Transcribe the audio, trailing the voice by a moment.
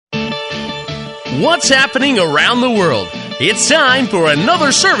What's happening around the world? It's time for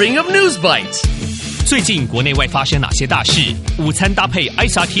another serving of News Bites. 最近国内外发生哪些大事？午餐搭配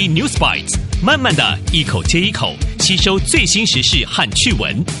ICT News Bites， 慢慢的一口接一口吸收最新时事和趣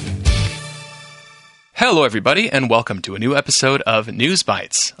闻。Hello, everybody, and welcome to a new episode of News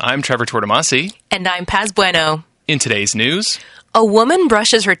Bites. I'm Trevor Tortomasi. And I'm Paz Bueno. In today's news, a woman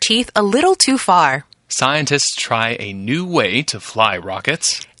brushes her teeth a little too far. Scientists try a new way to fly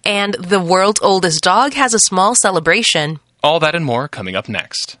rockets. And the world's oldest dog has a small celebration. All that and more coming up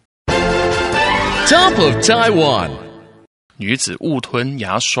next. Top of Taiwan. 女子误吞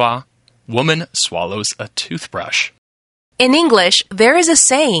牙刷. Woman swallows a toothbrush. In English, there is a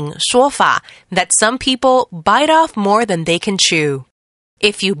saying, 说法, that some people bite off more than they can chew.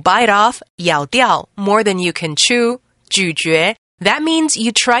 If you bite off, 咬掉, more than you can chew, 咀嚼, that means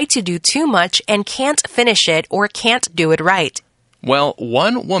you try to do too much and can't finish it or can't do it right. Well,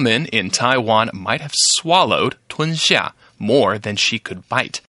 one woman in Taiwan might have swallowed 吞下 more than she could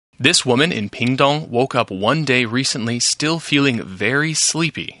bite. This woman in Pingdong woke up one day recently still feeling very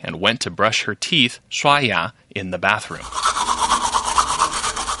sleepy and went to brush her teeth, 刷牙, in the bathroom.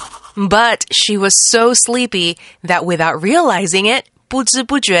 But she was so sleepy that without realizing it, 不知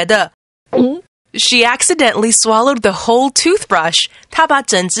不觉的, she accidentally swallowed the whole toothbrush. 她把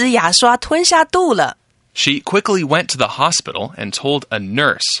整支牙刷吞下肚了。She quickly went to the hospital and told a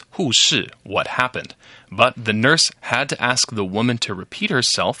nurse, 护士, what happened. But the nurse had to ask the woman to repeat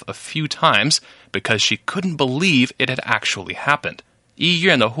herself a few times because she couldn't believe it had actually happened. 医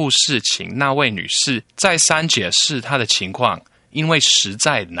院的护士请那位女士再三解释她的情况，因为实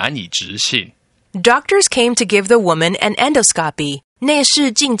在难以置信。Doctors came to give the woman an endoscopy, 内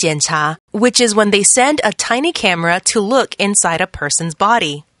视镜检查, which is when they send a tiny camera to look inside a person's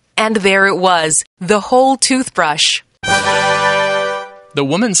body. And there it was, the whole toothbrush. The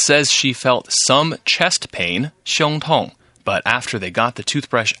woman says she felt some chest pain, 胸痛, but after they got the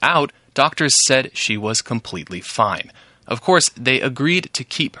toothbrush out, doctors said she was completely fine. Of course, they agreed to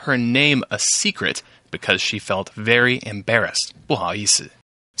keep her name a secret because she felt very embarrassed. 不好意思.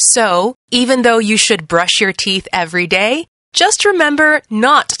 So, even though you should brush your teeth every day, just remember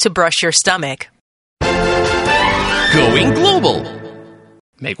not to brush your stomach. Going global.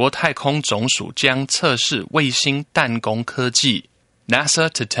 美国太空总署将测试卫星弹弓科技 NASA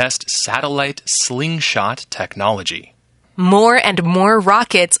to test satellite slingshot technology. More and more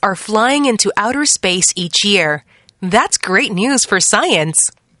rockets are flying into outer space each year. That's great news for science.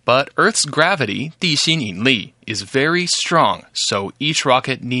 But Earth's gravity, 地心引力, is very strong, so each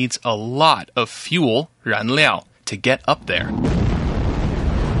rocket needs a lot of fuel, 燃料, to get up there.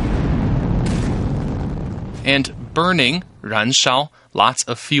 And burning, 燃烧, lots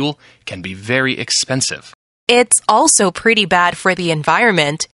of fuel can be very expensive. It's also pretty bad for the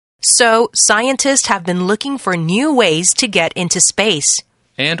environment. So, scientists have been looking for new ways to get into space.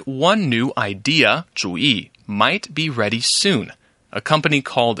 And one new idea, 主意, might be ready soon. A company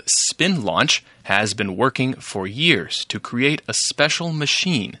called Spin Launch has been working for years to create a special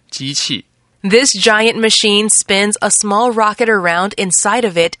machine, 机器. This giant machine spins a small rocket around inside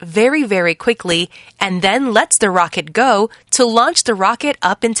of it very, very quickly and then lets the rocket go to launch the rocket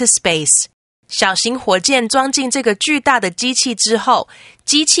up into space. 小型火箭装进这个巨大的机器之后，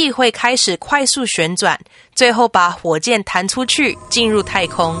机器会开始快速旋转，最后把火箭弹出去，进入太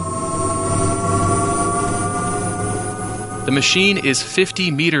空。The machine is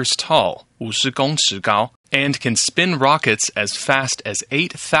 50 meters tall, 50公尺高, and can spin rockets as fast as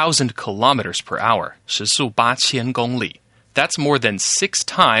 8,000 kilometers per hour, 时速8000公里. That's more than 6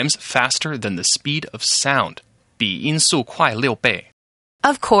 times faster than the speed of sound, 比音速快6倍.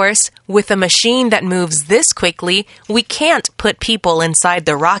 Of course, with a machine that moves this quickly, we can't put people inside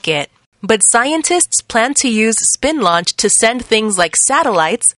the rocket. But scientists plan to use Spin Launch to send things like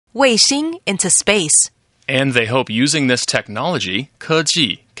satellites, 卫星, into space. And they hope using this technology, 科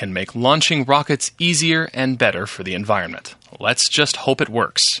技, can make launching rockets easier and better for the environment. Let's just hope it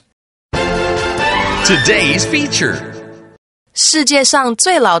works. Today's feature. 世界上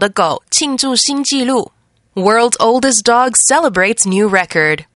最老的狗庆祝新纪录。World's oldest dog celebrates new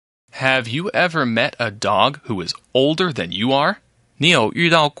record. Have you ever met a dog who is older than you are? 你有遇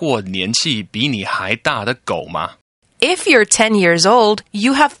到过年纪比你还大的狗吗？ If you're 10 years old,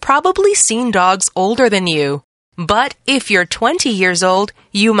 you have probably seen dogs older than you. But if you're 20 years old,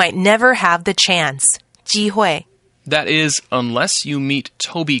 you might never have the chance. 机会. That is, unless you meet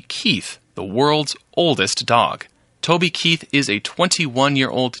Toby Keith, the world's oldest dog. Toby Keith is a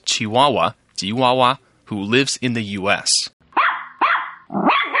 21-year-old Chihuahua, 吉娃娃, who lives in the U.S.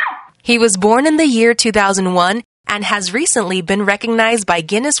 He was born in the year 2001 and has recently been recognized by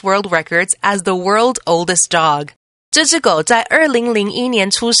Guinness World Records as the world's oldest dog. 这只狗在2001年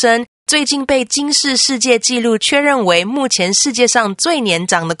出生，最近被金氏世界纪录确认为目前世界上最年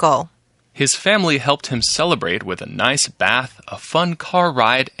长的狗。His family helped him celebrate with a nice bath, a fun car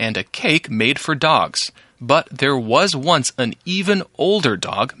ride, and a cake made for dogs. But there was once an even older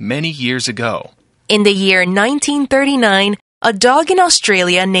dog many years ago. In the year 1939, a dog in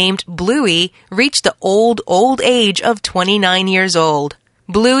Australia named Bluey reached the old age of 29 years old.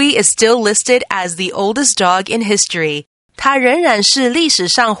 Bluey is still listed as the oldest dog in history. 它仍然是历史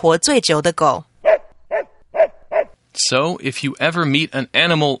上活最久的狗。So, if you ever meet an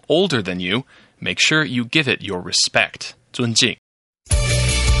animal older than you, make sure you give it your respect. 尊敬。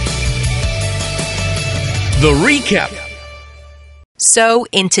The recap. So,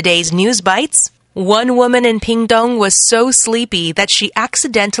 in today's News Bites, one woman in Pingdong was so sleepy that she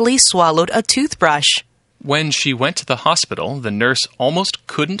accidentally swallowed a toothbrush. When she went to the hospital, the nurse almost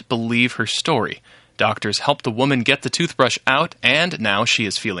couldn't believe her story. Doctors helped the woman get the toothbrush out, and now she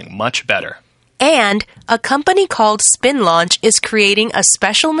is feeling much better. And a company called Spin Launch is creating a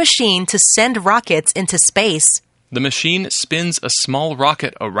special machine to send rockets into space. The machine spins a small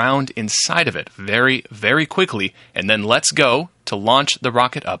rocket around inside of it very, very quickly and then lets go to launch the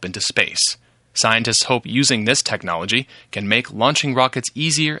rocket up into space. Scientists hope using this technology can make launching rockets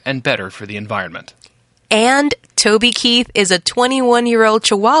easier and better for the environment. And Toby Keith is a 21-year-old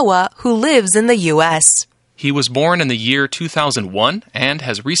Chihuahua who lives in the U.S. He was born in the year 2001 and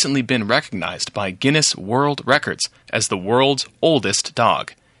has recently been recognized by Guinness World Records as the world's oldest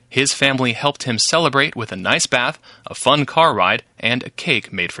dog. His family helped him celebrate with a nice bath, a fun car ride, and a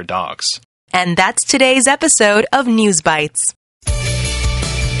cake made for dogs. And that's today's episode of News Bites.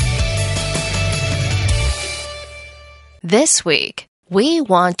 This week, we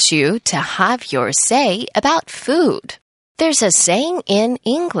want you to have your say about food. There's a saying in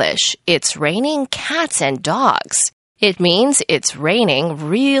English, it's raining cats and dogs. It means it's raining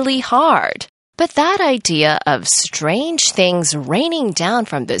really hard. But that idea of strange things raining down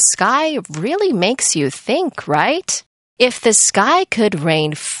from the sky really makes you think, right? If the sky could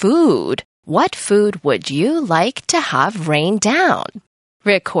rain food, what food would you like to have rain down?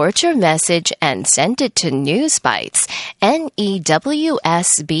 Record your message and send it to Newsbites,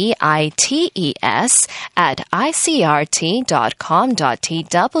 NEWSBITES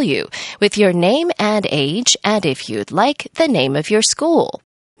 @icrt.com.tw with your name and age and if you'd like the name of your school.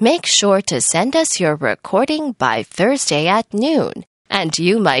 Make sure to send us your recording by Thursday at noon, and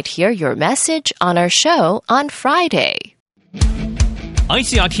you might hear your message on our show on Friday.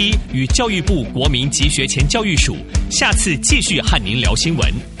 ICRT 与教育部国民及学前教育署下次继续和您聊新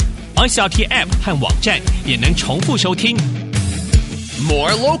闻。ICRT App 和网站也能重复收听。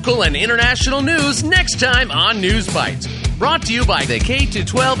More local and international news next time on News Bites. Brought to you by the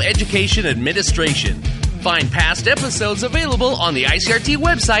K-12 Education Administration. Find past episodes available on the ICRT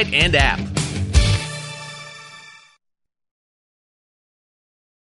website and app.